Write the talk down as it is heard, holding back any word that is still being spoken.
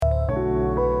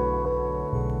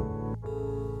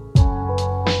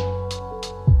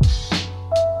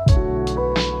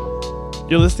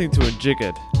You're listening to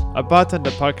Unjiggered, a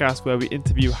bartender podcast where we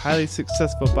interview highly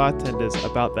successful bartenders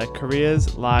about their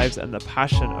careers, lives, and the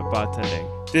passion of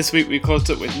bartending. This week we caught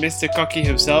up with Mr. Cocky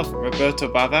himself, Roberto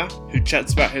Bava, who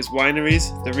chats about his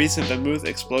wineries, the recent vermouth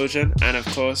explosion, and of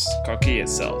course, Cocky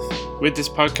itself. With this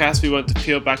podcast, we want to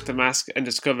peel back the mask and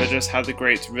discover just how the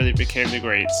greats really became the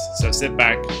greats. So sit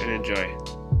back and enjoy.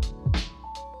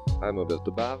 I'm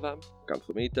Roberto Bava, come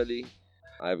from Italy.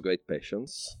 I have great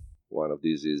passions. One of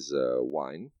these is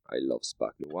wine. I love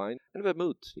sparkling wine. And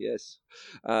vermouth, yes.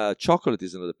 Chocolate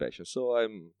is another passion. So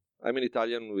I'm an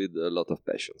Italian with a lot of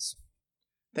passions.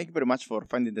 Thank you very much for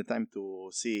finding the time to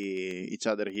see each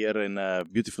other here in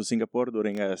beautiful Singapore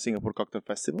during a Singapore Cocktail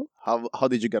Festival. How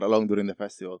did you get along during the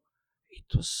festival?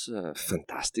 It was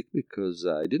fantastic because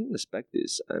I didn't expect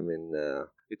this.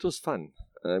 It was fun.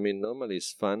 Normally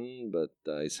it's fun, but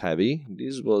it's heavy.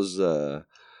 This was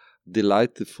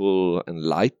delightful and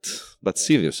light, but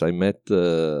serious. I met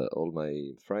all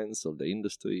my friends of the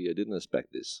industry. I didn't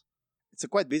expect this. It's a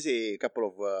quite busy couple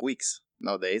of weeks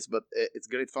nowadays, but it's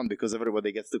great fun because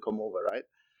everybody gets to come over, right?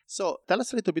 So tell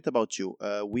us a little bit about you.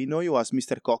 We know you as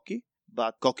Mr. Cocky,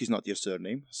 but Cocky is not your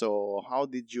surname. So how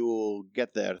did you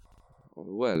get there?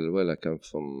 Well, I come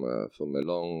from a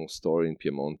long story in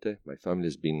Piemonte. My family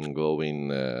has been growing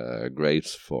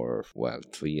grapes for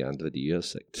 300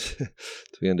 years.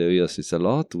 300 years is a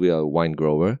lot. We are a wine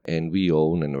grower, and we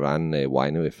own and run a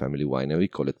winery, a family winery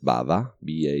called Bava,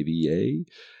 B-A-V-A.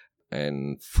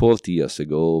 And 40 years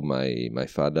ago, my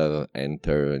father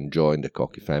entered and joined the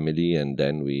Cocky family, and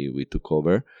then we took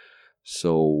over.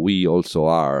 So we also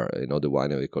are another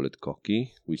winery called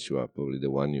Cocky, which you are probably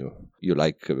the one you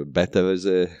like better as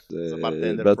a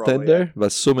bartender. Probably, yeah.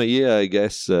 But sommelier, I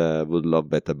guess, would love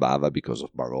better Bava because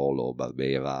of Barolo,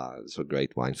 Barbera, so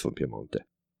great wines from Piemonte.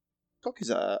 Cocky is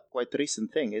a quite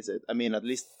recent thing, is it? At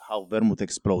least how vermouth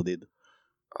exploded.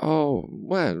 Oh,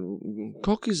 well,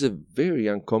 Cocky is a very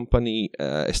young company,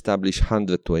 established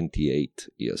 128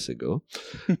 years ago.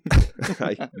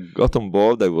 I got on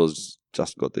board,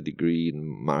 just got a degree in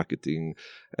marketing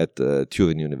at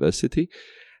Turin University.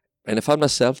 And I found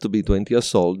myself to be 20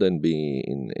 years old and be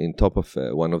in top of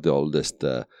one of the oldest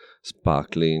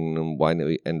sparkling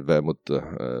winery and vermouth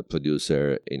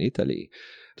producer in Italy.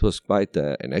 It was quite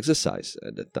an exercise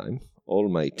at that time. All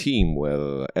my team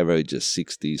were average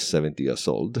 60, 70 years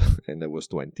old, and I was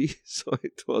 20, so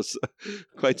it was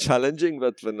quite challenging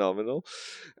but phenomenal.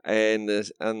 And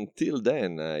until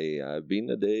then, I've been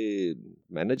the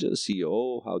manager,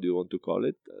 CEO, how do you want to call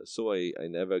it? So I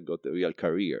never got a real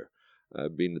career.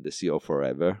 I've been the CEO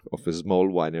forever of a small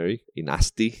winery in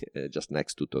Asti, just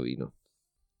next to Torino.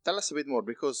 Tell us a bit more,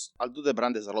 because Aldo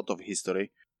Brand has a lot of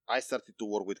history. I started to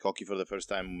work with Cocky for the first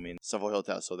time in Savoy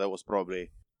Hotel, so that was probably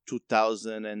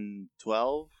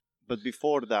 2012. But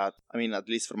before that, at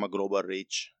least from a global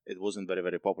reach, it wasn't very,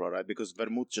 very popular, right? Because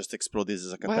vermouth just exploded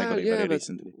as a category very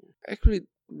recently. Actually,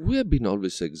 we have been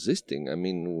always existing.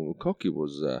 Cocky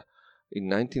was in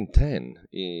 1910.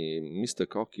 Mr.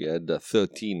 Cocky had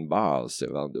 13 bars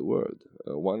around the world.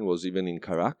 One was even in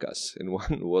Caracas, and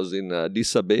one was in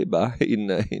Addis Ababa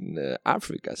in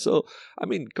Africa. So,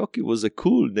 Cocky was a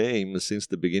cool name since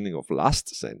the beginning of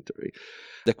last century.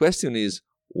 The question is,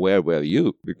 where were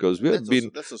you? Because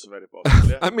that's also very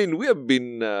possible. Yeah? We have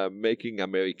been making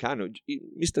Americano.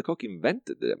 Mr. Cocky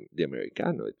invented the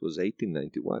Americano. It was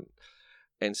 1891.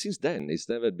 And since then, it's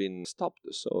never been stopped.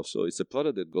 So it's a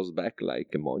product that goes back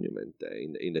like a monument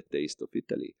in the taste of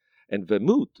Italy. And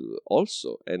vermouth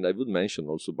also. And I would mention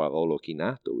also Barolo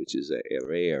Chinato, which is a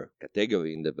rare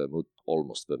category in the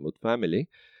almost vermouth family.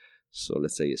 So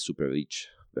let's say a super rich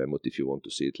vermouth if you want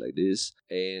to see it like this.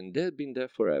 And they've been there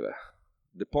forever.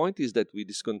 The point is that we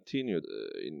discontinued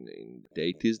in the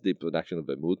 80s the production of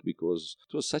vermouth because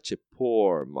it was such a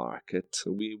poor market.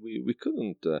 We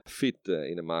couldn't fit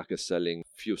in a market selling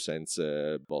few cents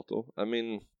a bottle.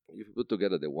 If you put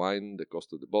together the wine, the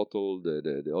cost of the bottle,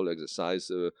 the whole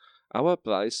exercise, our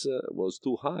price was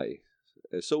too high.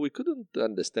 So we couldn't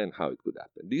understand how it could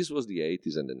happen. This was the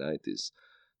 80s and the 90s.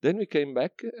 Then we came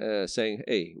back saying,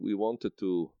 hey, we wanted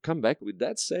to come back with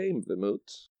that same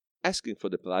vermouth, asking for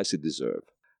the price it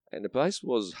deserved. And the price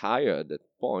was higher at that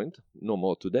point, no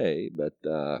more today, but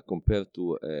compared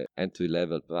to an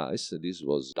entry-level price, this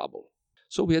was double.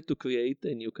 So we had to create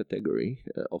a new category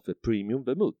of a premium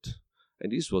vermouth.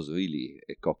 And this was really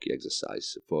a Cocky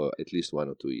exercise for at least 1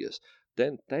 or 2 years.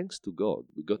 Then, thanks to God,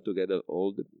 we got together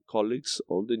all the colleagues,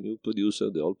 all the new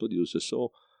producers, the old producers.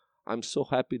 So I'm so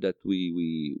happy that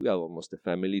we are almost a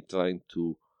family trying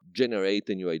to generate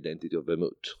a new identity of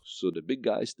vermouth. So the big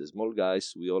guys, the small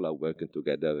guys, we all are working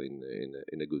together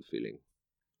in a good feeling.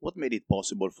 What made it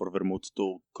possible for vermouth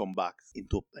to come back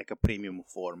into like a premium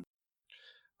form?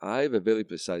 I have a very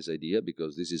precise idea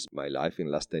because this is my life in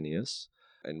the last 10 years.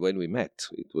 And when we met,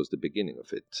 it was the beginning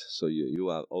of it. So you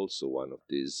are also one of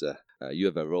these, you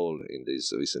have a role in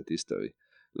this recent history,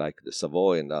 like the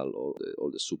Savoy and all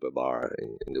the super bar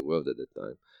in the world at that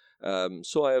time.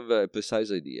 So I have a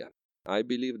precise idea. I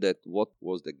believe that what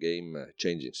was the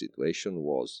game-changing situation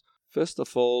was, first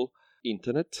of all,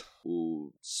 internet,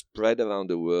 who spread around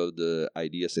the world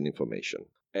ideas and information.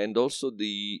 And also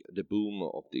the boom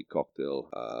of the cocktail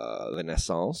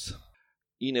renaissance.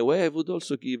 In a way, I would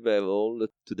also give a role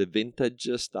to the vintage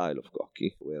style of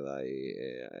coffee, where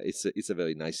it's a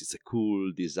very nice, it's a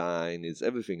cool design,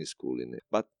 everything is cool in it.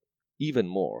 But even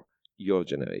more, your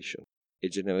generation, a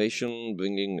generation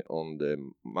bringing on the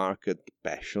market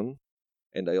passion,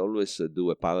 and I always do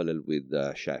a parallel with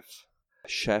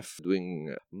chef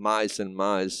doing miles and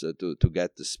miles to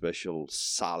get a special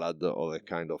salad or a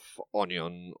kind of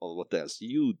onion or what else.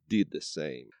 You did the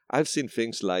same. I've seen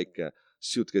things like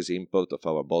suitcase import of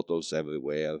our bottles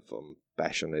everywhere from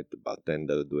passionate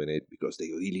bartender doing it because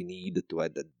they really need to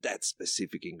add that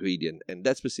specific ingredient. And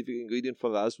that specific ingredient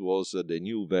for us was the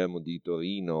new Vermouth di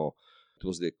Torino. It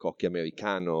was the Cocchi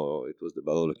Americano. It was the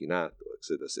Barolo Chinato,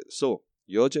 etc., etc. So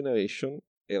your generation,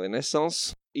 a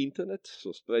renaissance, internet,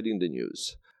 so spreading the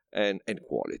news and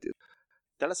quality.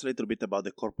 Tell us a little bit about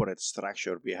the corporate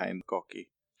structure behind Cocchi,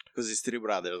 because it's three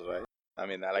brothers, right? I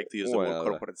mean, I like to use the word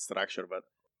corporate structure, but...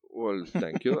 Well,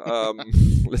 thank you.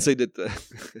 Let's say that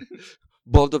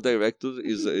board of directors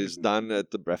is done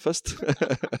at the breakfast,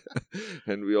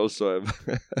 and we also have.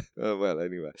 Well,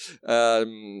 anyway,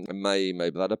 my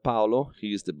brother Paolo,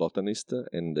 he is the botanist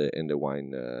and the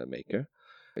wine maker.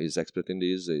 He's expert in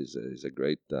this. He's a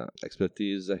great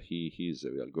expertise. He's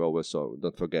a real grower. So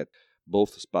don't forget,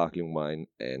 both sparkling wine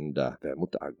and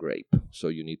vermouth are grape. So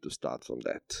you need to start from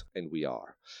that, and we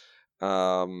are.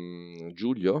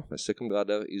 Giulio, my second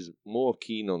brother, is more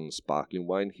keen on sparkling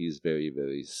wine. He's very,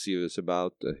 very serious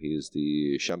about. He's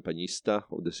the champagnista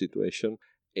of the situation,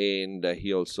 and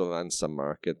he also runs some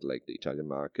market like the Italian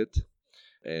market.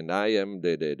 And I am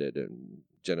the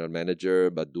general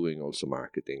manager, but doing also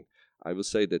marketing. I would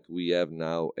say that we have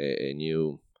now a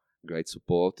new great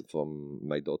support from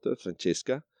my daughter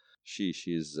Francesca.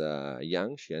 She's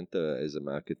young. She entered as a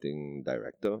marketing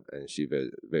director, and she's very,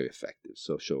 very effective.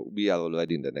 So we are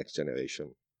already in the next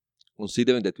generation.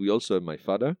 Considering that we also have my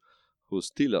father, who's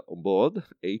still on board,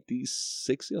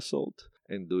 86 years old,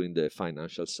 and doing the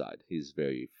financial side. He's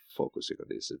very focusing on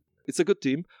this. It's a good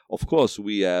team. Of course,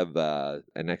 we have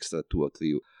an extra 2 or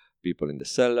 3 people in the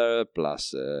cellar,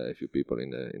 plus a few people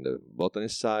in the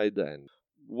botanist side. And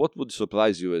what would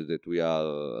surprise you is that we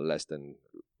are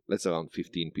Let's around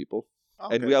 15 people.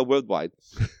 Okay. And we are worldwide.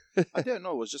 I didn't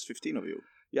know it was just 15 of you.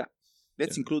 Yeah.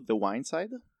 Let's include the wine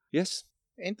side? Yes.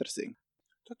 Interesting.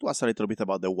 Talk to us a little bit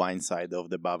about the wine side of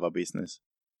the Bava business.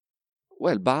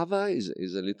 Well, Bava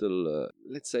is a little,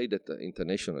 let's say that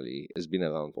internationally has been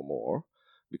around for more,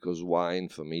 because wine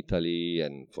from Italy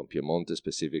and from Piemonte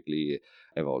specifically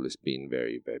have always been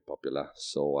very, very popular.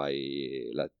 So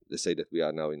let's say that we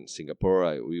are now in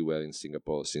Singapore. We were in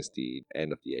Singapore since the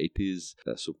end of the 80s,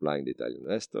 supplying the Italian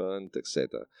restaurant,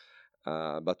 etc.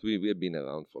 But we have been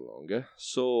around for longer.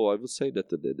 So I would say that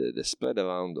the spread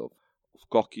around of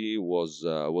Cocchi was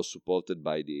supported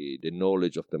by the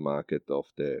knowledge of the market of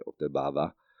the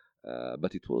Bava,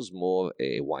 but it was more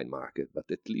a wine market. But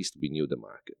at least we knew the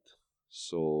market.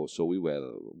 So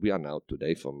we are now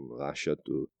today from Russia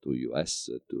to US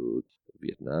to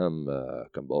Vietnam,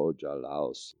 Cambodia,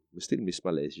 Laos. We still miss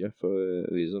Malaysia for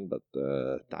a reason, but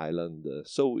Thailand.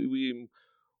 So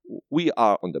we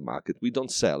are on the market. We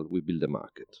don't sell, we build a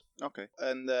market. Okay.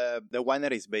 And the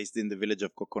winery is based in the village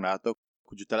of Cocconato.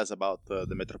 Could you tell us about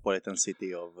the metropolitan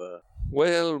city of...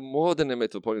 Well, more than a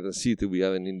metropolitan city, we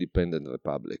are an independent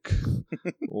republic.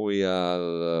 We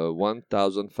are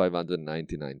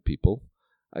 1,599 people.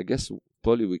 I guess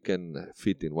probably we can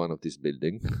fit in one of these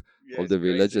buildings of the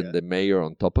village, and the mayor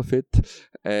on top of it.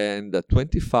 And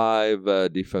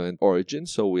 25 different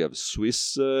origins. So we have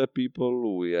Swiss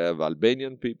people, we have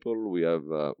Albanian people, we have,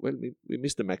 we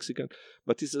miss the Mexican.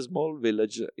 But it's a small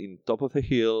village in top of a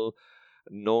hill,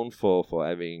 known for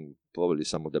having probably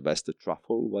some of the best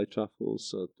white truffles,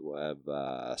 to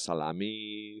have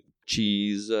salami,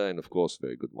 cheese, and of course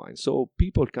very good wine. So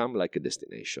people come like a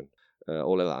destination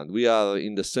all around. We are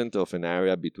in the center of an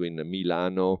area between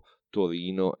Milano,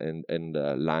 Torino, and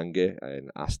Langhe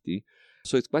and Asti.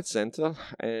 So it's quite central,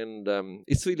 and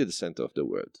it's really the center of the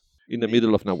world, in the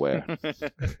middle of nowhere.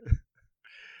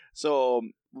 So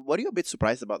were you a bit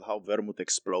surprised about how vermouth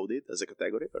exploded as a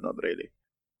category, or not really?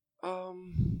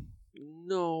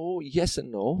 No, yes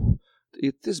and no.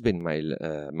 It has been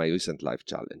my recent life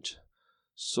challenge.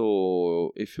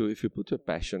 So if you put your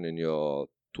passion in your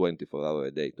 24-hour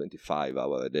a day,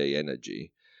 25-hour a day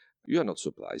energy, you are not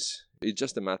surprised. It's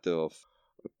just a matter of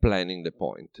planning the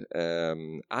point.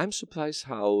 I'm surprised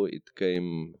how it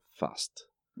came fast.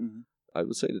 Mhm. I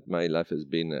would say that my life has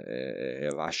been a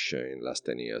rush in the last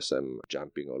 10 years. I'm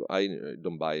jumping all. I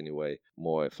don't buy anyway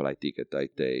more a flight ticket. I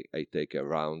take a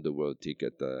round the world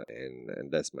ticket, and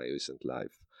that's my recent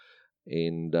life.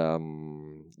 And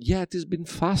yeah, it has been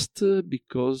faster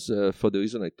because for the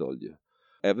reason I told you,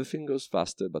 everything goes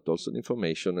faster, but also the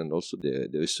information and also the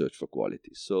research for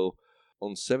quality. So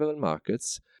on several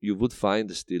markets, you would find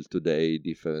still today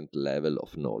different level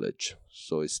of knowledge.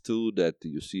 So it's true that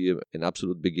you see an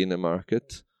absolute beginner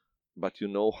market, but you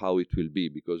know how it will be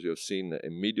because you have seen a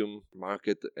medium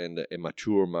market and a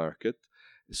mature market.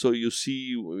 So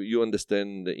you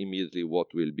understand immediately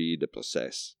what will be the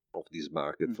process of this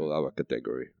market for our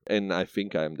category. And I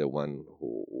think I'm the one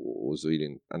who's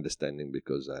really understanding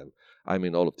because I'm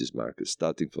in all of these markets,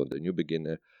 starting from the new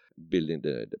beginner, building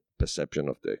the perception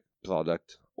of the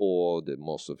product, or the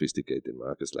more sophisticated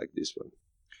markets like this one.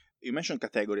 You mentioned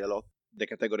category a lot. The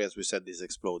category, as we said, is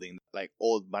exploding. Like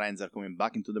old brands are coming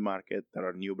back into the market. There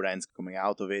are new brands coming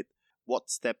out of it.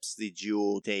 What steps did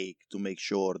you take to make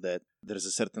sure that there's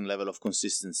a certain level of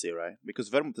consistency, right? Because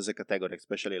vermouth as a category,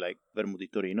 especially like vermouth di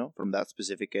Torino from that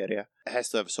specific area, has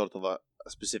to have sort of a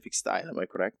specific style. Am I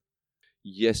correct?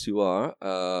 Yes, you are.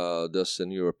 There's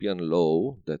an European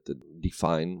law that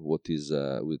define what is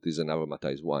an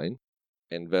aromatized wine,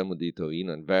 and vermouth di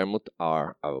Torino and vermouth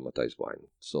are aromatized wine.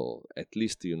 So at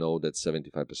least you know that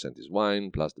 75% is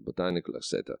wine plus the botanical,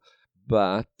 etc.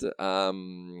 But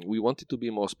we wanted to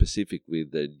be more specific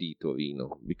with the di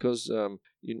Torino because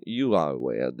you are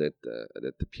aware that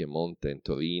Piemonte and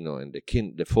Torino and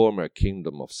the former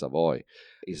kingdom of Savoy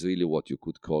is really what you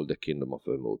could call the kingdom of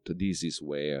vermouth. This is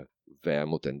where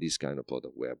vermouth and this kind of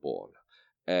product were born.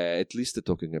 At least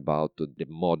talking about the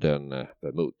modern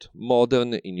vermouth.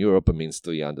 Modern in Europe means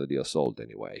 300 years old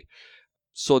anyway.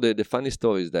 So the funny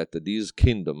story is that this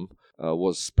kingdom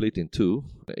was split in two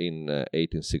in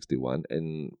 1861,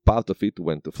 and part of it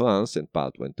went to France and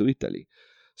part went to Italy.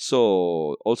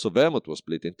 So also vermouth was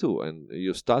split in two, and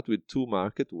you start with two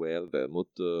markets where vermouth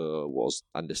was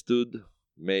understood,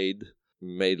 made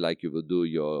like you would do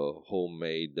your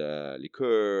homemade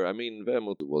liqueur. I mean,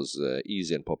 vermouth was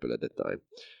easy and popular at that time.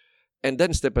 And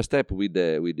then step by step with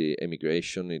the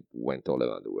emigration, it went all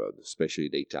around the world. Especially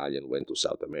the Italian went to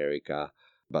South America.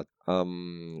 But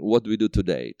what do we do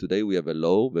today? Today we have a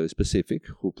law very specific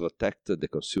who protect the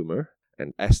consumer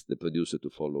and ask the producer to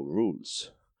follow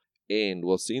rules. And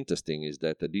what's interesting is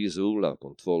that these rules are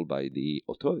controlled by the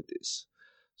authorities.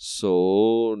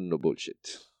 So no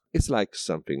bullshit. It's like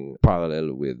something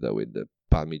parallel with the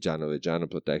Parmigiano Reggiano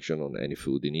protection on any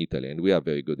food in Italy, and we are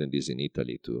very good in this in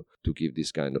Italy to give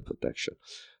this kind of protection.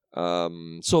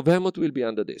 So vermouth will be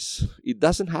under this. It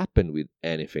doesn't happen with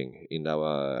anything in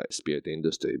our spirit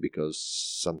industry because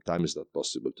sometimes it's not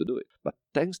possible to do it. But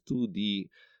thanks to the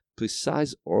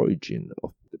precise origin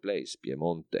of the place,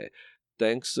 Piemonte,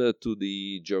 thanks to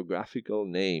the geographical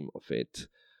name of it,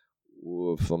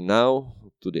 from now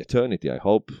to the eternity, I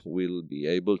hope we'll be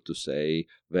able to say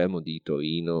vermouth di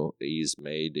Torino is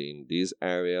made in this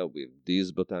area with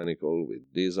this botanical,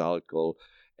 with this alcohol,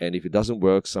 and if it doesn't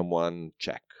work, someone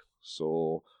check.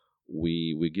 So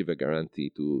we give a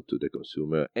guarantee to the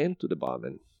consumer and to the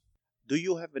barman. Do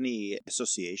you have any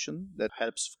association that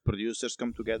helps producers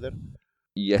come together?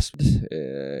 Yes,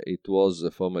 it was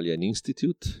formerly an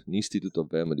institute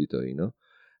of vermouth di Torino,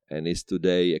 and is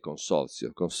today a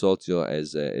consortio. Consortio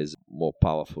has a more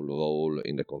powerful role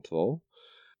in the control.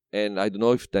 And I don't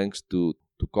know if thanks to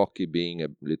Cocchi being a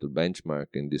little benchmark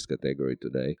in this category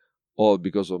today, or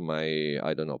because of my,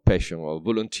 I don't know, passion or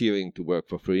volunteering to work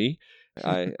for free,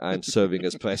 I'm serving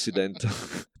as president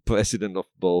of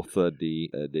both the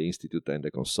institute and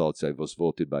the consortia. I was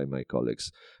voted by my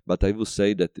colleagues. But I would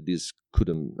say that this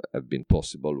couldn't have been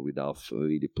possible without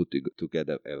really putting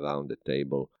together around the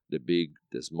table the big,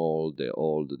 the small, the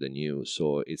old, the new.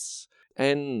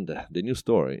 And the new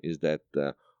story is that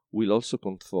we'll also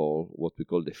control what we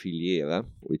call the filiera,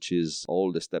 which is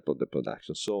all the step of the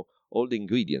production. So all the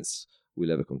ingredients will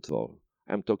have a control.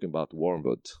 I'm talking about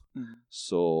wormwood. Mm-hmm.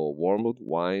 So wormwood,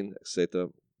 wine, etc.,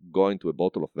 going to a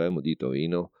bottle of vermouth di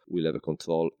Torino will have a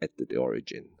control at the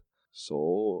origin.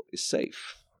 So it's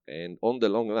safe. And on the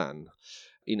long run,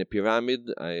 In a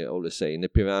pyramid, I always say, in a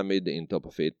pyramid, in top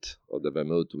of it, of the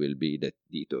vermouth, will be the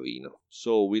Di Torino.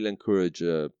 So we'll encourage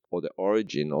or the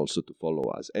origin also to follow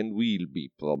us, and we'll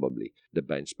be probably the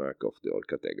benchmark of the whole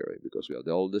category, because we are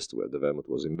the oldest, where the vermouth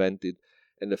was invented,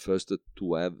 and the first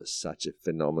to have such a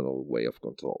phenomenal way of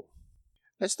control.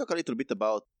 Let's talk a little bit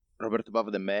about Roberto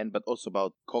Bava the man, but also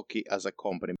about Cocchi as a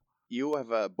company. You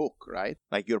have a book, right?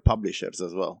 Like your publishers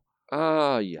as well.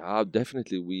 Yeah,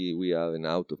 definitely we are an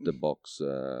out-of-the-box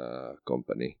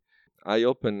company. I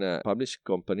opened a publishing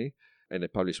company and I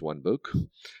published one book,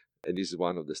 and this is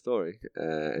one of the story.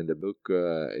 And the book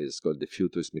is called The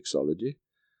Futurist Mixology,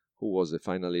 who was a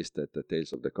finalist at the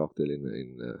Tales of the Cocktail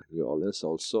in New Orleans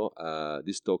also.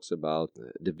 This talks about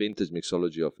the vintage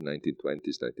mixology of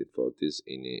 1920s, 1940s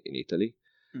in Italy.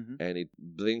 Mm-hmm. And it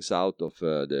brings out of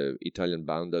the Italian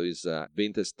boundaries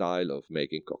vintage style of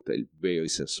making cocktail, very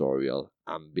sensorial,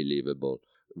 unbelievable,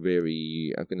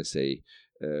 very, I'm going to say,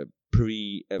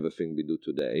 pre everything we do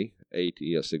today. 8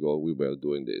 years ago, we were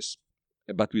doing this.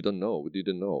 But we didn't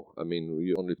know. I mean,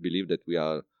 we only believe that we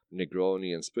are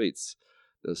Negroni and Spritz.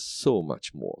 There's so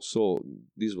much more. So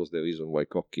this was the reason why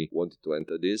Cocchi wanted to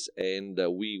enter this. And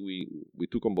we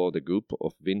took on board a group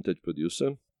of vintage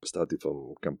producers, starting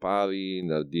from Campari,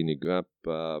 Nardini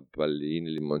Grappa,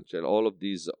 Pallini, Limoncello. All of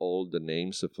these old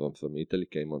names from Italy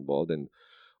came on board, and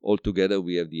all together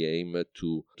we have the aim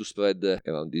to spread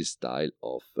around this style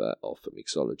of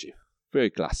mixology. Very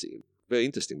classy, very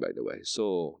interesting, by the way.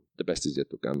 So the best is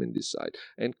yet to come in this side.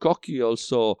 And Cocchi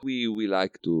also, we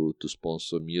like to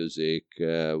sponsor music.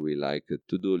 We like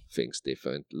to do things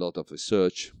different. A lot of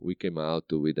research. We came out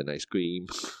with an ice cream.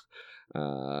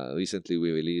 Recently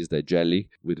we released a jelly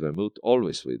with vermouth,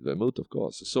 always with vermouth, of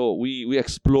course. So we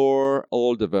explore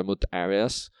all the vermouth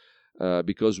areas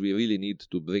because we really need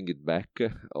to bring it back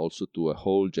also to a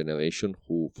whole generation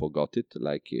who forgot it,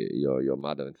 like your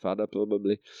mother and father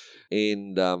probably.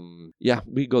 And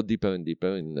we go deeper and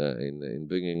deeper in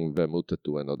bringing vermouth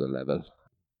to another level.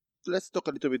 Let's talk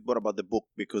a little bit more about the book,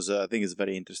 because I think it's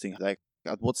very interesting. Like,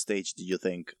 at what stage did you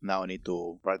think, now I need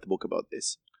to write a book about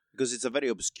this? Because it's a very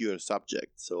obscure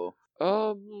subject, so...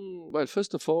 Well,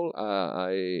 first of all,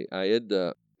 I had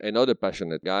another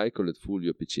passionate guy called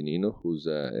Fulvio Piccinino, who's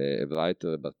a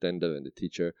writer, a bartender, and a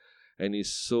teacher, and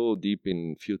he's so deep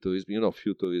in futurism. You know,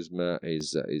 futurism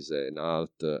is an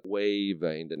art wave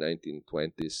in the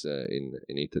 1920s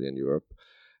in Italy and Europe,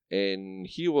 and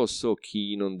he was so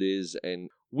keen on this, and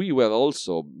we were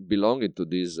also belonging to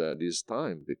this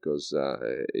time, because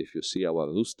if you see our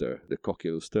rooster, the Cocchi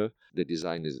rooster, the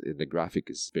design is, the graphic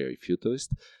is very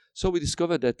futurist. So we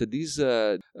discovered that this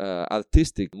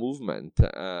artistic movement,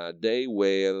 they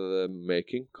were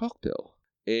making cocktail.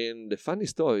 And the funny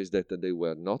story is that they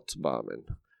were not barmen.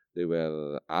 They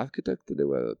were architects, they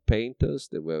were painters,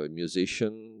 they were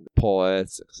musicians,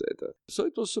 poets, etc. So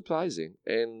it was surprising.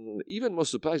 And even more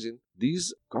surprising,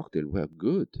 these cocktails were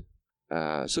good.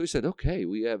 So we said, okay,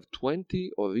 we have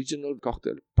 20 original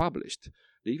cocktails published.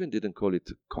 They even didn't call it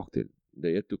cocktail.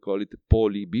 They had to call it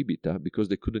polybibita because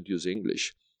they couldn't use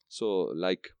English. So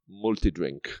like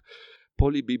multi-drink.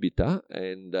 Polybibita,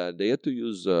 and they had to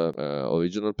use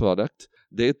original product.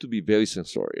 They had to be very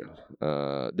sensorial.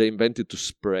 They invented to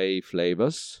spray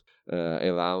flavors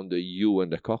around the hue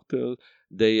and the cocktail.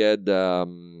 They had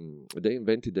they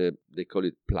invented they call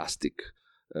it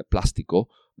plastico,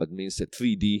 but means a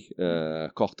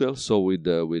 3D cocktail. So with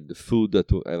the food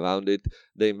around it,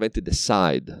 they invented the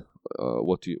side.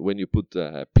 When you put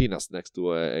peanuts next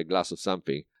to a glass of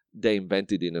something, they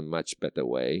invented it in a much better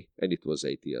way, and it was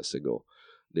 8 years ago.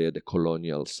 They had the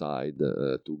colonial side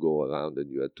to go around, and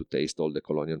you had to taste all the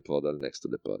colonial product next to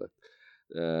the product,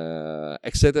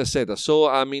 etc., etc. So,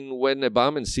 I mean, when a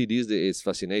barman sees this, it's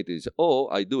fascinating. He says, oh,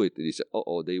 I do it. He says,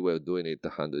 oh, they were doing it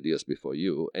 100 years before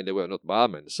you, and they were not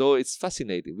barmen. So it's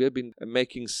fascinating. We have been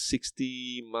making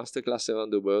 60 masterclasses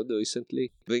around the world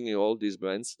recently, bringing all these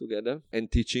brands together and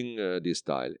teaching this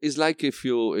style. It's like if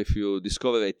you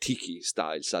discover a tiki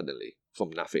style suddenly from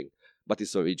nothing, but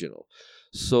it's original.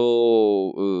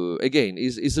 So, again,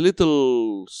 it's a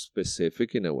little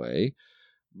specific in a way.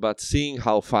 But seeing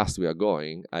how fast we are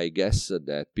going, I guess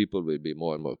that people will be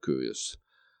more and more curious.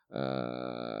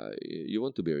 You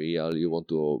want to be real, you want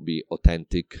to be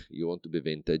authentic, you want to be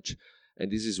vintage.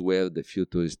 And this is where the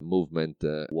futurist movement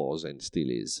was and still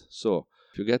is. So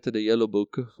if you get to the yellow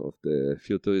book of the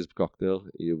futurist cocktail,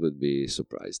 you would be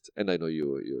surprised. And I know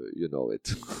you know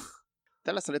it.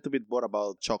 Tell us a little bit more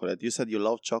about chocolate. You said you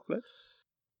love chocolate?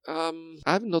 I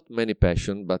have not many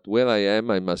passion, but where I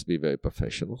am, I must be very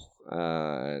professional.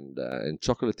 And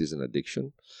chocolate is an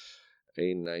addiction.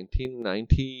 In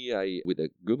 1990, with a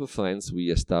group of friends,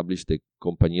 we established the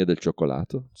Compagnia del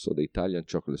Cioccolato, so the Italian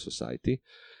Chocolate Society,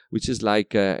 which is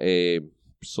like a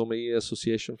sommelier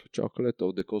association for chocolate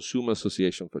or the consumer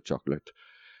association for chocolate.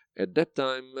 At that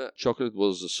time, chocolate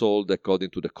was sold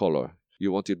according to the color.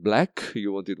 You want it black,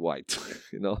 you want it white,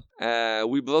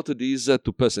 we brought these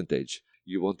to percentage.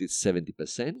 You want it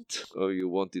 70% or you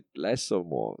want it less or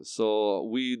more. So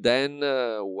we then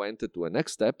went to a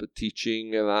next step,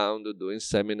 teaching around, doing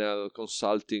seminar,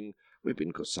 consulting. We've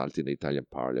been consulting the Italian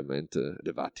Parliament,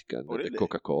 the Vatican, really? the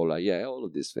Coca-Cola, all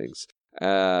of these things.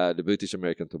 The British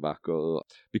American Tobacco,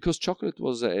 because chocolate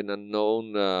was an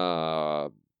unknown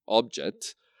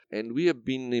object. And we have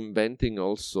been inventing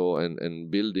also and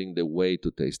building the way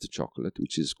to taste the chocolate,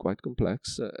 which is quite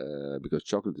complex because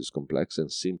chocolate is complex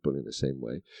and simple in the same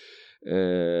way.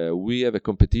 We have a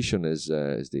competition as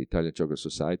the Italian Chocolate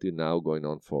Society now going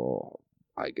on for,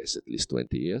 I guess, at least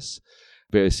 20 years.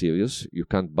 Very serious. You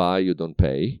can't buy, you don't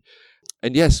pay.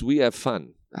 And yes, we have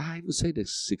fun. I would say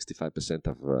there's 65%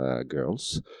 of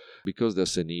girls because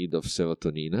there's a need of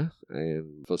serotonin.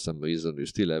 And for some reason, you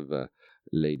still have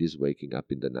ladies waking up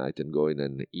in the night and going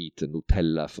and eat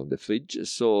Nutella from the fridge.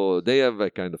 So they have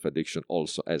a kind of addiction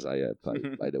also, as I have,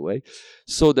 by the way.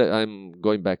 So that I'm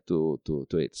going back to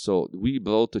it. So we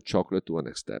brought the chocolate to a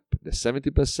next step. The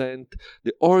 70%,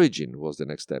 the origin was the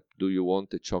next step. Do you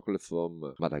want a chocolate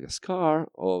from Madagascar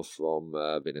or from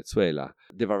Venezuela?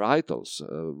 The varietals,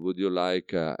 would you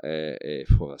like a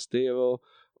Forastero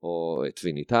or a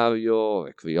Trinitario,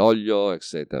 a Criollo,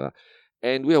 etc.?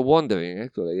 And we are wondering,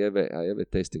 actually, I have a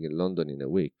tasting in London in a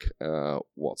week.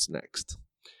 What's next?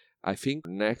 I think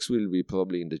next will be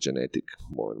probably in the genetic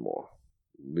more and more.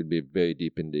 We'll be very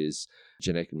deep in this.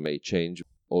 Genetic may change.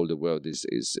 All the world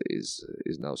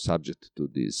is now subject to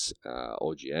this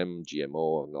OGM, GMO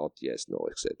or not, yes, no,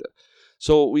 etc.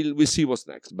 So we'll see what's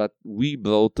next. But we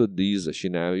brought this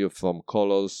scenario from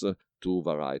colors to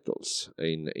varietals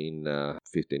in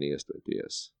 15 years, 20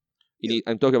 years.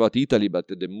 I'm talking about Italy, but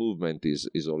the movement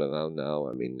is all around now.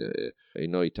 I mean,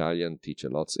 Italian teach a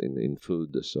lot in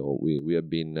food, so we have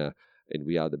been, and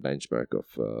we are the benchmark of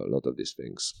a lot of these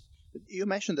things. You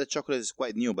mentioned that chocolate is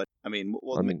quite new, but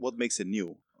what makes it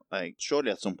new? Like, surely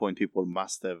at some point people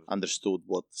must have understood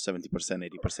what 70%,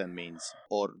 80% means.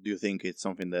 Or do you think it's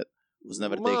something that was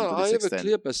never taken to this extent? I have a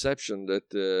clear perception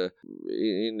that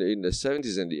in the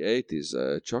 70s and the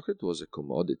 80s, chocolate was a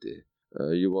commodity.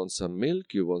 You want some milk,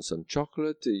 you want some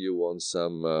chocolate, you want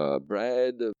some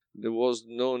bread. There was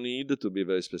no need to be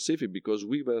very specific because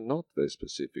we were not very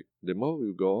specific. The more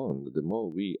we go on, the more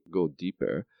we go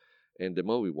deeper, and the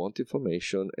more we want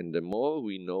information, and the more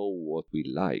we know what we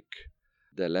like,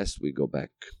 the less we go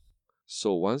back.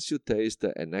 So once you taste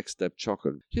a next step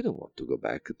chocolate, you don't want to go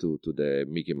back to the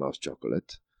Mickey Mouse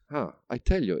chocolate. I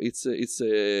tell you, it's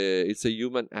a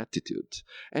human attitude,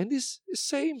 and it's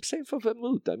same for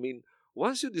vermouth. I mean,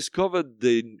 once you discover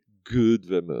the good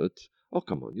vermouth, oh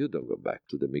come on, you don't go back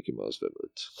to the Mickey Mouse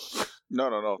vermouth.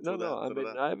 No.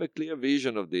 I have a clear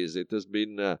vision of this. It has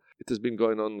been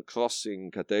going on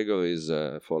crossing categories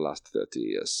for the last 30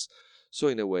 years. So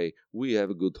in a way, we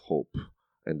have good hope,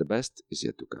 and the best is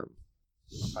yet to come.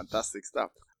 Fantastic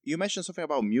stuff. You mentioned something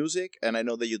about music, and I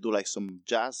know that you do like some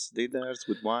jazz dinners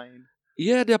with wine.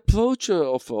 Yeah, the approach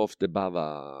of the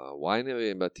Bava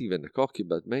winery, but even the Cocchi,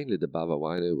 but mainly the Bava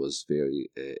winery was very,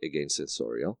 again,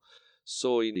 sensorial.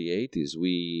 So in the 80s,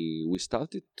 we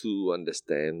started to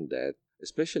understand that,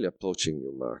 especially approaching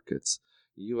new markets,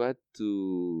 you had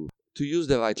to use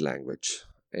the right language.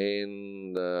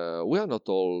 And we are not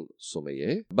all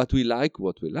sommelier, but we like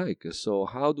what we like. So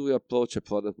how do we approach a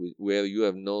product where you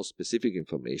have no specific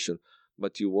information,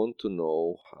 but you want to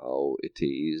know how it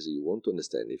is, you want to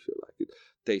understand if you like it?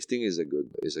 Tasting is a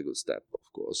good step,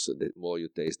 of course. The more you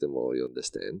taste, the more you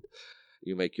understand.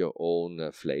 You make your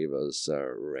own flavors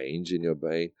range in your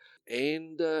brain.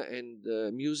 And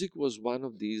music was one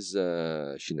of these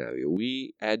scenarios.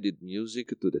 We added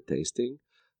music to the tasting,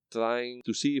 trying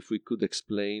to see if we could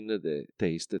explain the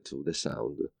taste through the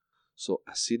sound. So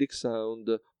acidic sound,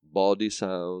 body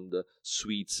sound,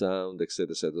 sweet sound,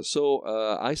 etc., etc. So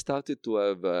I started to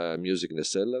have music in the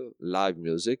cellar, live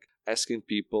music, asking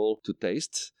people to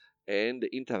taste and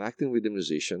interacting with the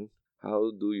musician.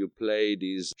 How do you play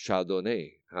this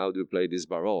Chardonnay? How do you play this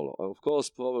Barolo? Of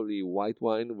course, probably white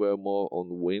wine were more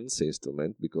on wind's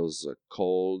instrument because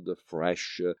cold,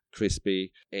 fresh,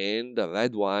 crispy, and the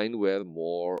red wine were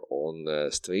more on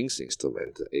strings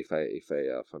instrument. If I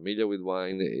are familiar with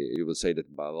wine, you will say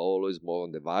that Barolo is more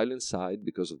on the violin side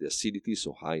because of the acidity,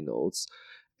 so high notes.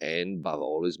 and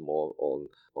Barolo is more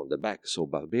on the back. So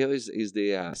Barbera is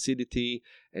the acidity,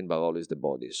 and Barolo is the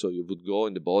body. So you would go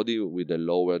in the body with the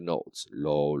lower notes,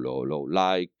 low, low, low,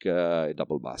 like a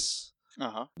double bass.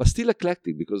 Uh-huh. But still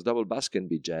eclectic, because double bass can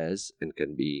be jazz and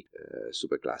can be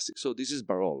super classic. So this is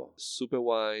Barolo. Super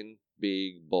wine,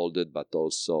 big, bolded, but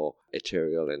also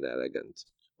ethereal and elegant.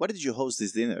 Where did you host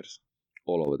these dinners?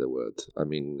 All over the world. I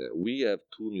mean, we have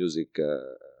 2 music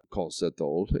concert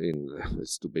hall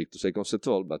it's too big to say concert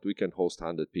hall, but we can host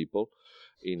 100 people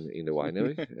in the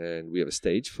winery, and we have a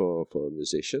stage for a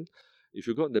musician. If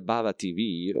you go on the Bava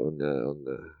TV,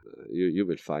 you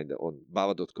will find on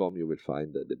Bava.com, you will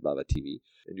find the Bava TV,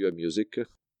 and you have music.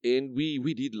 And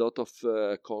we did a lot of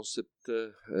concept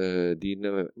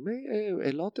dinner,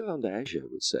 a lot around Asia, I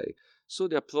would say. So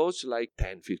the approach, like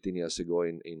 10, 15 years ago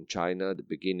in China, the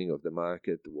beginning of the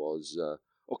market was,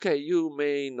 okay, you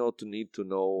may not need to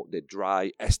know the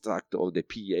dry extract or the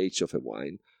pH of a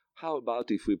wine. How about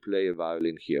if we play a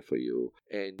violin here for you,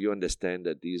 and you understand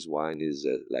that this wine is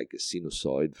like a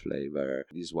sinusoid flavor,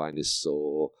 this wine is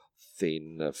so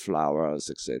thin, flowers,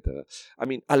 etc. I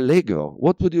mean, Allegro.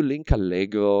 What would you link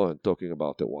Allegro talking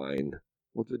about a wine?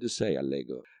 What would you say,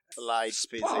 Allegro? Light,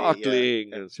 fizzy,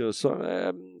 Sparkling. yeah.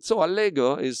 So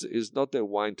Allegro is not a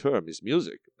wine term, it's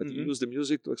music. But you Mhm. use the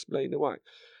music to explain the wine.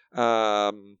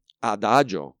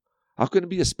 Adagio. How can it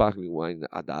be a sparkling wine,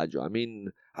 Adagio? I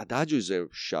mean, Adagio is a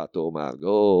Chateau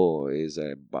Margaux, is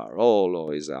a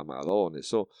Barolo, is a Amarone.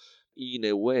 So, in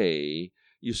a way,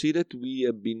 you see that we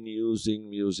have been using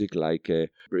music like a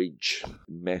bridge,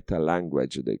 meta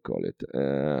language, they call it.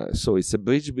 So, it's a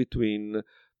bridge between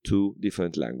 2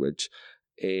 different languages.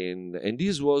 And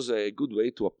this was a good way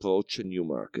to approach new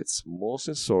markets. More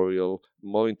sensorial,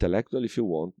 more intellectual if you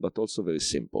want, but also very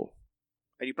simple.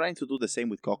 Are you planning to do the same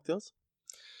with cocktails?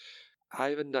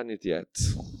 I haven't done it yet.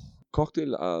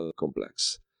 Cocktails are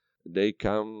complex. They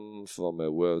come from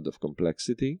a world of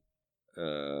complexity.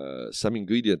 Some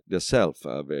ingredients themselves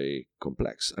are very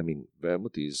complex. I mean,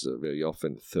 vermouth is very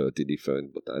often 30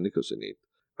 different botanicals in it.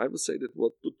 I would say that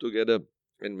what put together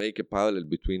and make a parallel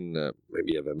between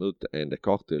maybe a vermouth and a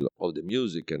cocktail, or the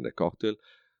music and the cocktail,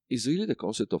 is really the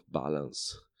concept of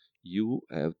balance. You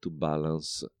have to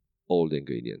balance all the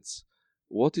ingredients.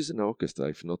 What is an orchestra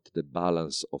if not the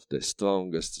balance of the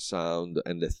strongest sound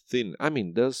and the thin? I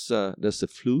mean, there's a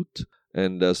flute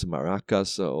and there's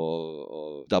maracas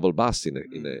or double bass in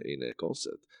a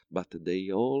concert, but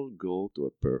they all go to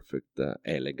a perfect,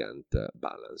 elegant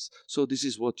balance. So this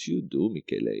is what you do,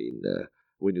 Michele,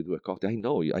 when you do a cocktail. I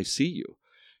know you. I see you.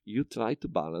 You try to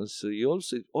balance. You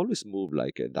also always move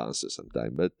like a dancer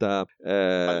sometimes, but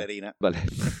Ballerina.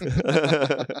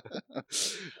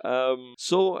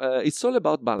 So it's all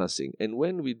about balancing. And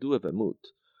when we do a vermouth,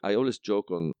 I always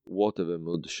joke on what a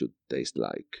vermouth should taste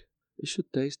like. It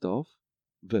should taste of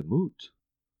vermouth.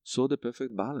 So the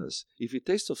perfect balance. If it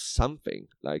tastes of something,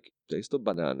 like taste of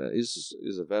banana, is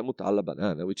a vermouth alla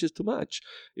banana, which is too much.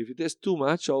 If it tastes too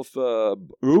much of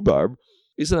rhubarb,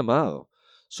 it's an amaro.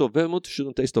 So vermouth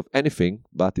shouldn't taste of anything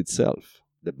but itself.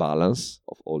 The balance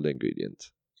of all the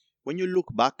ingredients. When you look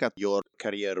back at your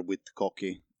career with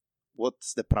Cocchi,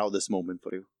 what's the proudest moment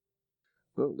for you?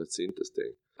 Oh, that's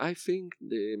interesting. I think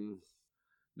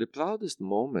the proudest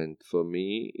moment for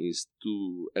me is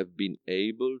to have been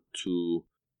able to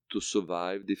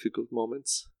survive difficult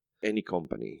moments. Any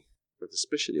company, but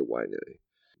especially a winery,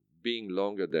 being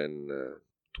longer than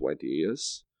 20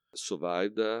 years,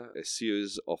 survived a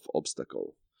series of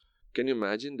obstacles. Can you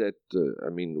imagine that?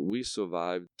 We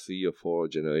survived 3 or 4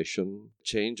 generations.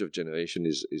 Change of generation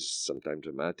is sometimes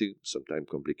dramatic, sometimes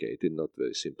complicated, not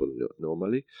very simple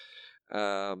normally.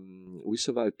 We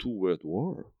survived 2 world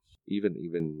wars.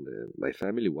 Even my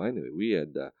family winery, we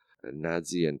had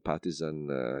Nazi and partisan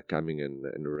coming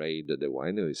and raid the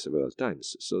winery several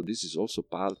times. So this is also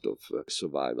part of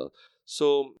survival.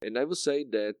 So, and I would say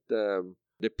that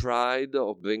the pride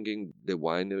of bringing the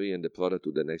winery and the product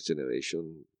to the next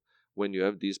generation, when you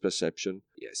have this perception,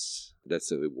 yes,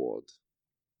 that's a reward.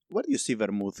 Where do you see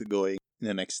vermouth going in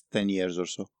the next 10 years or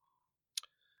so?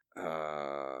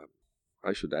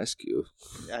 I should ask you.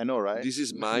 I know, right? This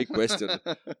is my question.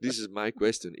 This is my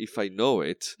question. If I know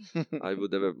it, I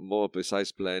would have a more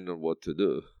precise plan on what to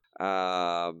do.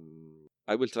 I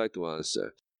will try to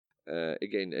answer.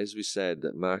 Again, as we said,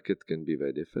 the market can be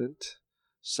very different.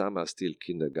 Some are still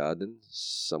kindergarten,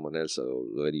 someone else are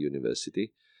already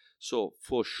university. So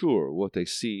for sure, what I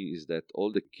see is that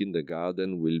all the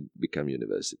kindergarten will become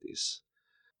universities.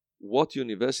 What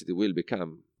university will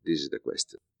become? This is the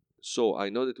question. So I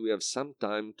know that we have some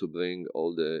time to bring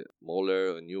all the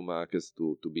smaller new markets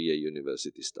to be a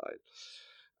university style.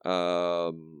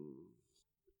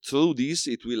 through this,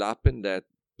 it will happen that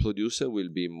producer will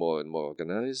be more and more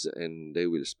organized, and they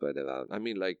will spread around. I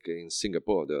mean, like in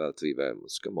Singapore, there are 3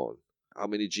 vermouths. Come on. How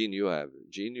many gin you have?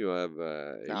 Gin, you have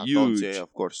huge. Tons, yeah,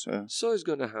 of course. Yeah. So it's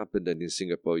going to happen that in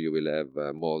Singapore you will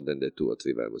have more than the 2 or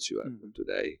 3 vermouths you have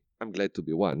today. I'm glad to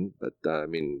be one, but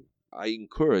I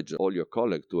encourage all your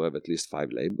colleagues to have at least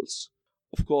 5 labels.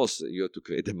 Of course, you have to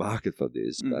create a market for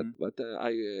this, but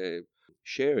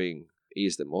sharing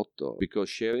is the motto, because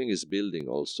sharing is building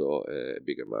also a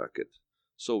bigger market.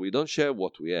 So we don't share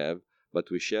what we have, but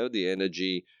we share the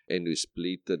energy and we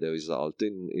split the result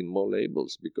in more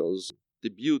labels, because the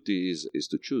beauty is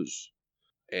to choose.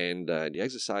 And the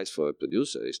exercise for a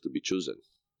producer is to be chosen.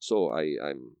 So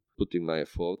I'm putting my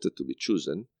effort to be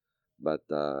chosen. But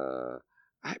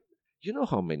you know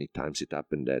how many times it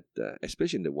happened that,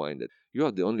 especially in the wine, that you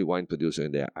are the only wine producer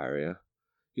in their area.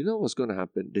 You know what's going to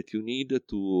happen? That you need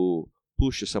to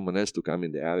push someone else to come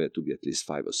in the area to be at least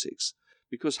 5 or 6.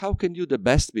 Because how can you the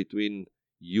best between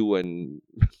you and,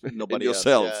 Nobody and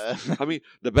yourself? Else, yeah. I mean,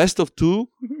 the best of 2?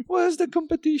 Where's the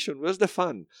competition? Where's the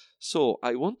fun? So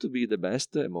I want to be the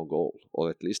best among all, or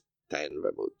at least 10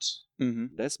 vermouths.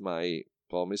 That's my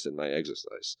promise and my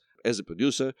exercise. As a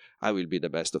producer, I will be the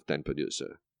best of 10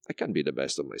 producer. I can't be the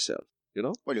best of myself, you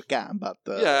know? Well, you can, but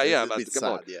but come sad,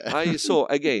 on. Yeah. So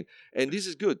again, and this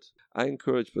is good. I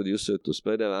encourage producer to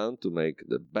spread around to make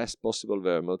the best possible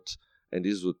vermouth, and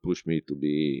this would push me to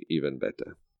be even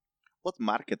better. What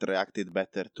market reacted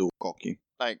better to Cocky?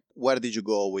 Like, where did you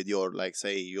go with your, like,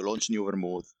 say, you launch new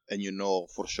vermouth, and you know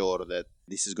for sure that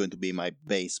this is going to be my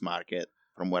base market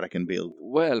from where I can build?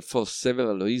 Well, for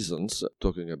several reasons.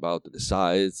 Talking about the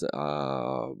size,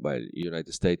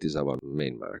 United States is our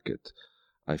main market.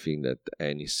 I think that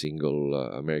any single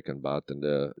American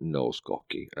bartender knows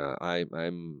Cocky.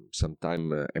 I'm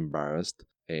sometimes embarrassed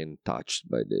and touched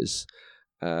by this.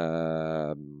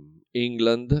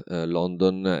 England,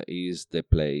 London is the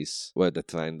place where the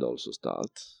trend also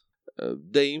starts.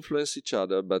 They influence each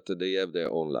other, but they have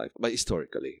their own life. But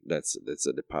historically, that's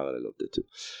the parallel of the two.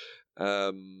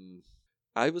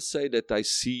 I would say that I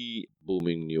see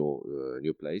booming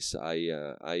new place.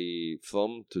 I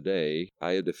from today,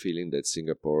 I have the feeling that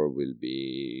Singapore will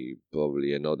be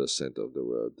probably another center of the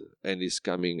world, and it's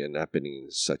coming and happening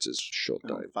in such a short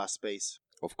time. Fast pace.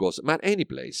 Of course, any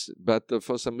place, but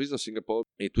for some reason, Singapore,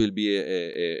 it will be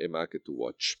a market to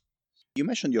watch. You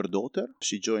mentioned your daughter.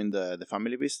 She joined the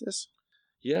family business.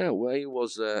 Yeah, well, I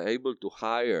was able to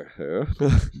hire her.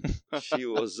 She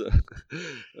was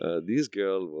this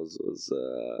girl was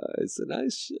it's a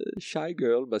nice shy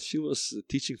girl, but she was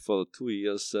teaching for 2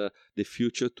 years the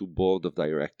future to board of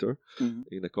director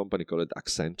in a company called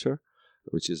Accenture,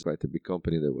 which is quite a big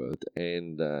company in the world.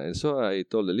 And so I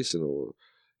told her, listen,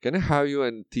 can I hire you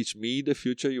and teach me the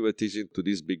future you were teaching to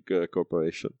this big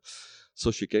corporation? So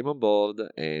she came on board,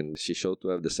 and she showed to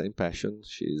have the same passion.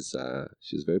 She's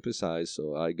very precise.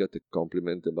 So I got a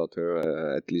compliment about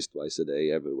her at least twice a day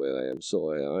everywhere I am.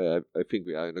 So I think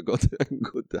we are in a good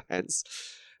hands.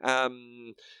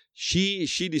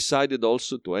 She decided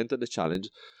also to enter the challenge.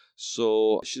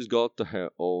 So she's got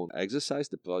her own exercise,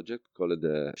 the project called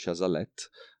the Chazalette,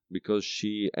 because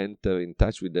she entered in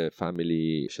touch with the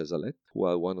family Chazalette, who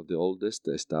are one of the oldest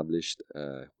established,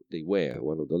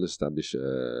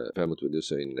 vermouth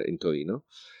producer in Torino.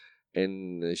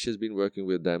 And she's been working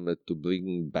with them to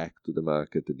bring back to the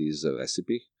market this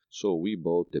recipe. So we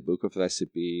bought the book of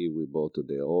recipe, we bought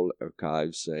the old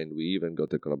archives, and we even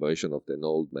got a collaboration of an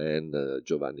old man,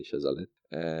 Giovanni Chazalette.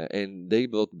 And they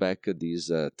brought back these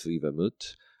 3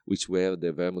 vermouth, which were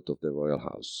the vermouth of the royal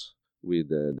house. With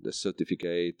the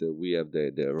certificate, we have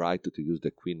the right to use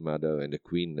the Queen Mother and the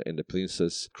Queen and the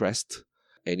Princess crest.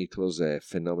 And it was a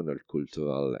phenomenal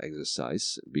cultural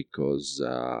exercise, because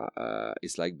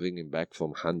it's like bringing back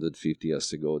from 150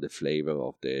 years ago the flavor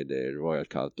of the royal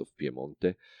cart of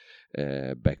Piemonte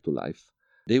back to life.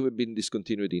 They were being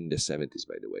discontinued in the 70s,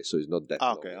 by the way, so it's not that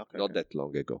that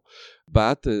long ago.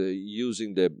 But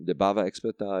using the Bava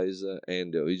expertise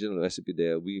and the original recipe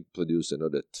there, we produced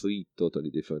another 3 totally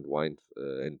different wine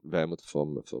and vermouth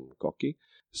from Cocky.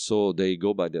 So they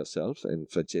go by themselves, and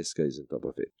Francesca is on top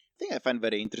of it. The thing I find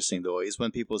very interesting, though, is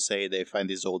when people say they find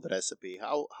this old recipe.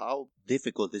 How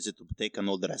difficult is it to take an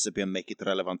old recipe and make it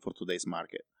relevant for today's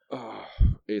market? Oh,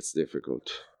 it's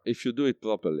difficult. If you do it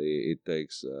properly, it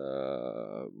takes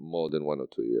more than 1 or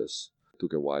 2 years. It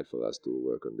took a while for us to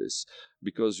work on this,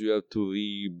 because you have to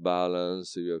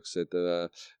rebalance, etc.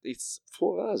 It's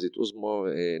for us, it was more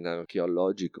an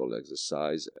archaeological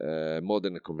exercise, more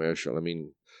than a commercial. I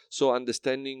mean, so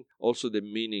understanding also the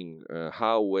meaning,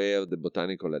 how were the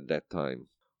botanical at that time.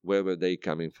 Where were they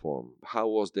coming from? How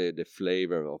was the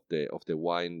flavor of the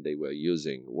wine they were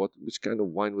using? Which kind of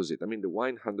wine was it? I mean, the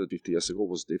wine 150 years ago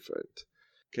was different.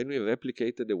 Can we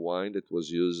replicate the wine that was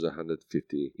used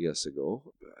 150 years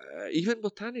ago? Even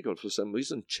botanical, for some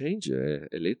reason, changed a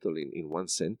little in 1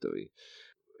 century.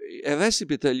 A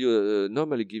recipe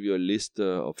normally give you a list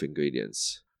of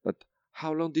ingredients, but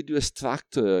how long did you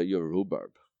extract your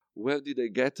rhubarb? Where did they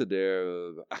get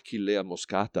their Achillea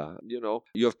muscata?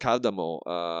 Your cardamom.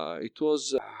 It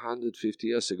was 150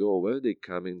 years ago. Where are they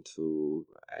coming through?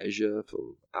 Asia,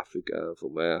 from Africa,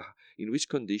 from where? In which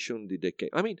condition did they come?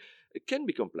 I mean, it can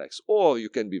be complex, or you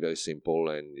can be very simple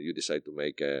and you decide to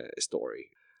make a story.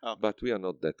 Okay. But we are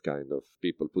not that kind of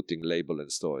people putting label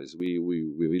and stories. We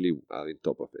really are in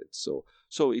top of it. So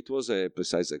it was a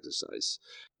precise exercise.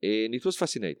 And it was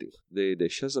fascinating. The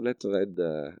Chazolette Red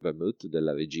Vermouth de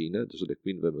la Regina, so the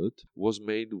Queen Vermouth, was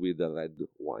made with a red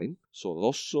wine. So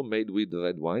Rosso made with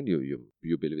red wine,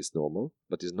 you believe it's normal,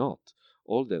 but it's not.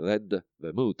 All the red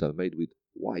vermouth are made with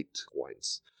white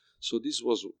wines. So this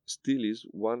still is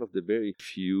one of the very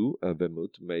few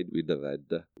vermouth made with the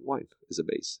red wine as a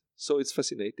base. So it's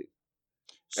fascinating.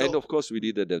 And of course we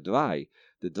did the dry.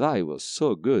 The dry was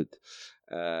so good.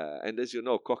 And as you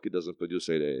know, Cocchi doesn't produce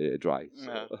a dry.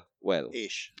 So, well.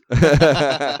 Ish.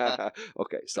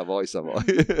 Okay, Savoy.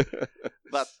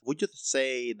 But would you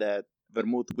say that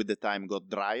vermouth with the time got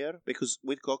drier? Because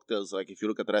with cocktails, like if you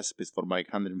look at recipes from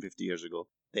like 150 years ago,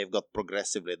 they've got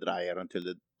progressively drier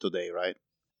until today, right?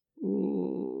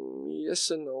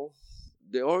 Yes and no.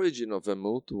 The origin of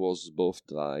vermouth was both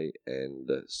dry and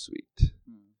sweet.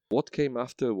 What came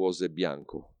after was a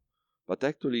bianco. But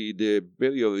actually, the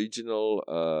very original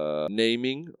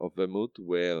naming of vermouth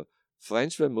were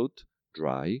French vermouth,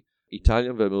 dry,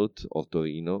 Italian vermouth or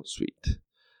Torino, sweet.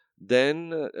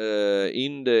 Then,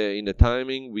 in the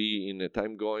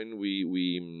time going,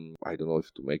 we I don't know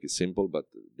if to make it simple, but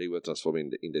they were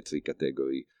transformed in the 3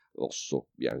 category: rosso,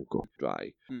 bianco,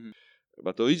 dry. Mm-hmm.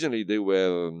 But originally they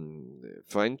were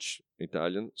French,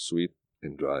 Italian, sweet,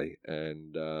 and dry.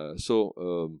 And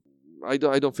so I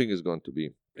don't think it's going to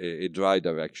be a dry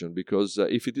direction, because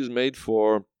if it is made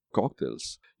for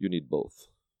cocktails, you need both.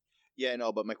 Yeah,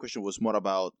 no, but my question was more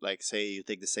about, like, say you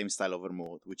take the same style of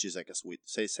vermouth, which is like a sweet.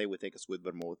 Say we take a sweet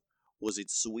vermouth. Was it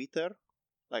sweeter,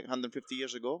 like 150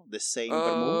 years ago? The same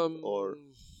vermouth, or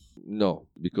no?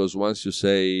 Because once you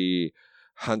say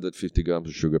 150 grams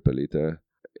of sugar per liter,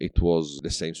 it was the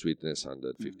same sweetness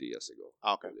 150 years ago.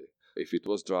 Okay. If it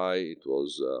was dry, it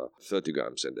was 30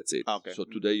 grams, and that's it. Okay. So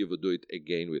today you would do it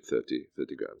again with 30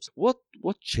 grams.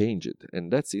 What changed,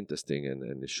 and that's interesting,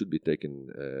 and it should be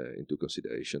taken into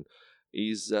consideration,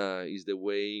 is the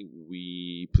way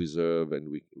we preserve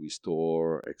and we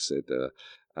store, etc.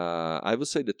 I would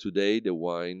say that today the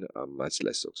wine are much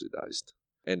less oxidized,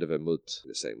 and the vermouth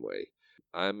the same way.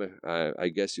 I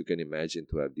guess you can imagine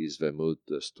to have this vermouth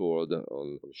stored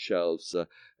on shelves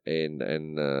and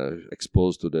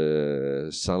exposed to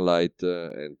the sunlight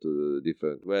and to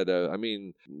different weather. I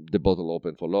mean, the bottle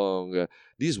open for long.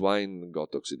 This wine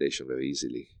got oxidation very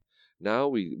easily. Now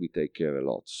we take care a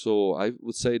lot. So I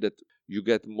would say that you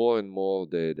get more and more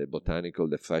the botanical,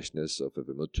 the freshness of a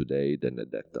vermouth today than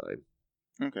at that time.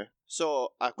 Okay.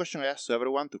 So a question I asked to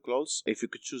everyone to close: if you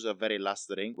could choose a very last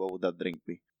drink, what would that drink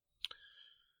be?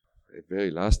 A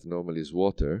very last normally is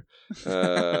water,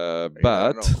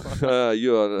 but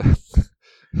you are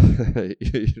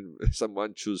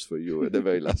someone choose for you the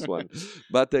very last one.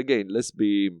 But again, let's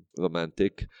be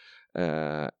romantic.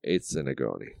 It's a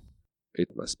Negroni.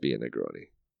 It must be a Negroni.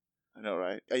 I know,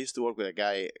 right? I used to work with a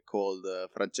guy called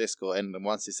Francesco, and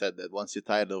once he said that once you're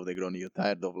tired of Negroni, you're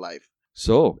tired of life.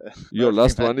 So, your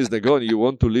last one is Negroni. You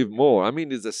want to live more. I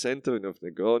mean, it's the center of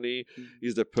Negroni.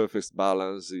 It's the perfect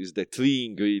balance. It's the 3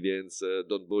 ingredients.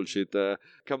 Don't bullshit.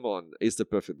 Come on. It's the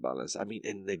perfect balance. I mean,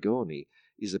 and Negroni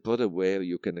is a product where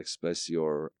you can express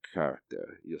your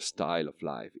character, your style of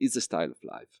life. It's a style of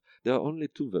life. There are only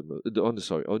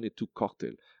only 2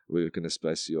 cocktails where you can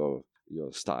express your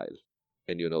style.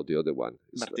 And you know the other one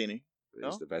is Martini.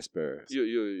 It's the Vesper.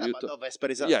 No, Vesper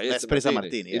is a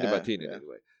Martini. In the Martini,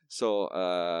 anyway. So,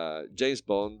 James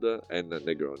Bond and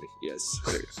Negroni, yes.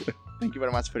 Thank you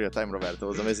very much for your time, Roberto. It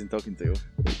was amazing talking to you.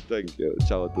 Thank you.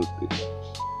 Ciao a tutti.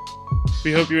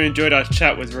 We hope you enjoyed our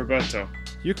chat with Roberto.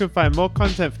 You can find more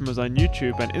content from us on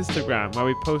YouTube and Instagram, where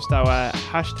we post our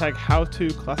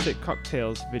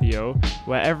 #HowToClassicCocktails video,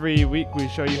 where every week we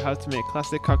show you how to make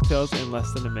classic cocktails in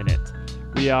less than a minute.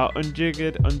 We are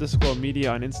unjiggered_media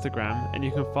on Instagram, and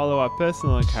you can follow our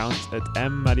personal accounts at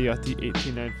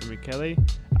mmariotti89 for Michele,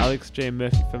 Alex J.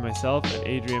 Murphy for myself, and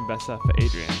Adrian Bessa for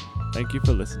Adrian. Thank you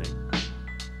for listening.